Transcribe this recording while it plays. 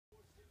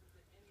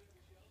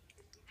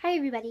Hi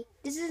everybody,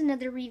 this is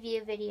another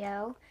review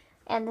video,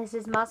 and this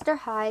is Monster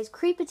High's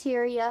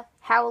Creepiteria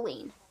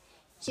Howleen.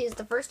 She is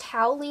the first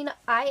Howleen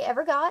I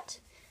ever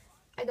got.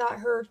 I got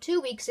her 2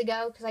 weeks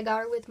ago because I got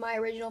her with my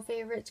original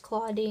favorites,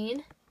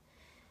 Claudine.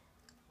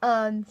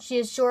 She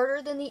is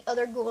shorter than the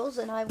other ghouls,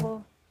 and I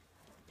will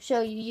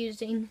show you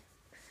using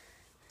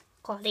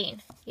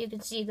Claudine. You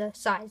can see the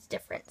size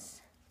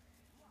difference.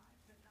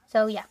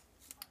 So yeah,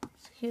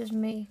 excuse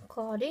me,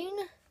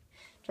 Claudine.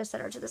 Just set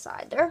her to the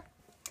side there.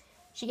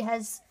 She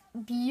has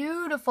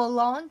beautiful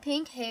long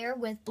pink hair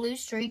with blue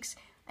streaks,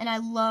 and I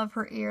love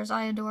her ears.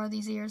 I adore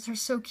these ears. They're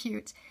so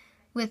cute.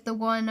 With the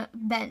one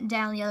bent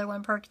down, the other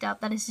one perked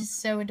up. That is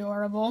just so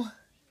adorable.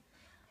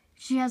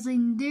 She has a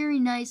very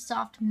nice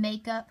soft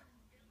makeup,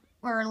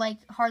 or like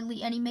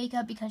hardly any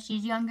makeup because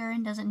she's younger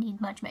and doesn't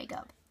need much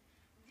makeup.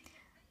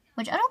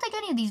 Which I don't think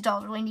any of these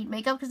dolls really need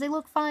makeup because they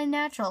look fine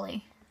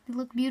naturally. They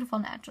look beautiful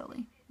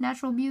naturally.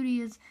 Natural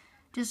beauty is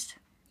just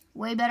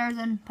way better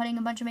than putting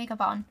a bunch of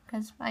makeup on,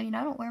 because, I mean,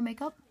 I don't wear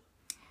makeup,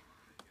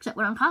 except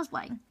when I'm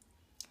cosplaying.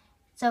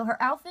 So her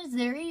outfit is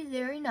very,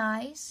 very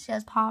nice. She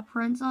has paw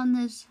prints on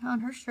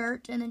her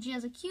shirt, and then she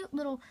has a cute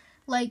little,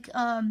 like,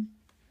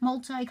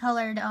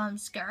 multicolored,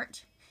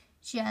 skirt.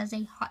 She has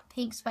a hot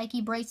pink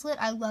spiky bracelet.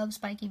 I love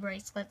spiky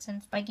bracelets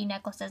and spiky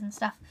necklaces and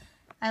stuff.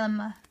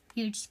 I'm a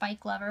huge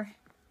spike lover.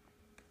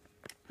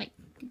 Like,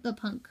 the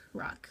punk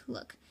rock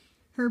look.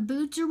 Her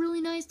boots are really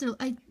nice. They're,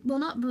 well,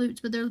 not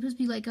boots, but they're supposed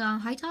to be like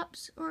high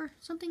tops or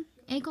something.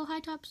 Ankle high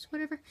tops,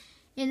 whatever.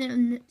 And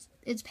then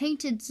it's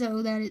painted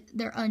so that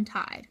they're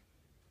untied,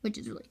 which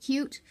is really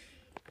cute.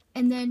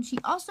 And then she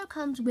also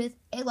comes with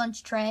a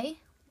lunch tray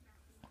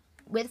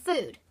with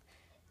food.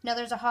 Now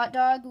there's a hot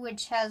dog,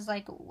 which has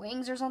like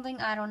wings or something.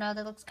 I don't know.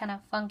 That looks kind of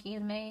funky to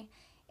me.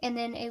 And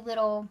then a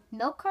little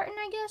milk carton,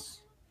 I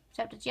guess.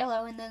 Except it's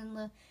yellow. And then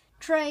the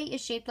tray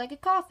is shaped like a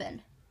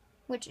coffin,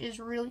 which is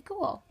really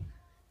cool,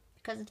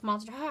 because it's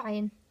Monster High,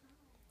 and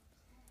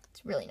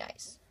it's really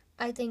nice.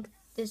 I think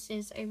this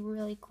is a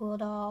really cool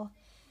doll.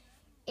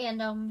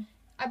 And,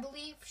 I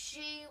believe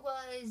she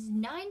was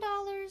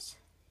 $9,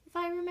 if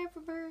I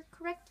remember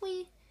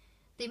correctly.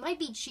 They might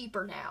be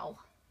cheaper now,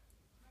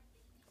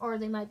 or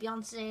they might be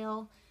on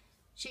sale.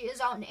 She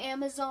is on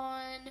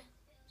Amazon.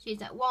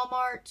 She's at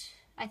Walmart.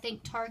 I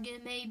think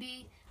Target,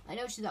 maybe. I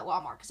know she's at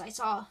Walmart, because I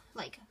saw,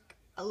 like,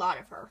 a lot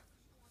of her.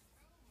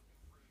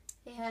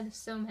 They had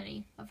so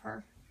many of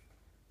her.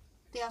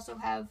 They also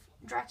have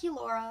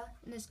Draculaura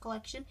in this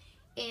collection,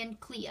 and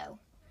Cleo.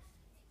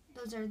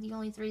 Those are the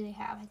only 3 they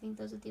have. I think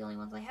those are the only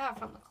ones they have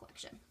from the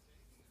collection.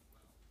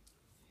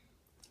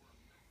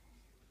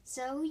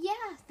 So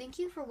yeah, thank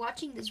you for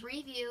watching this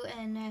review,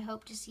 and I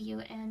hope to see you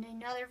in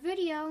another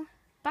video.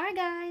 Bye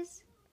guys!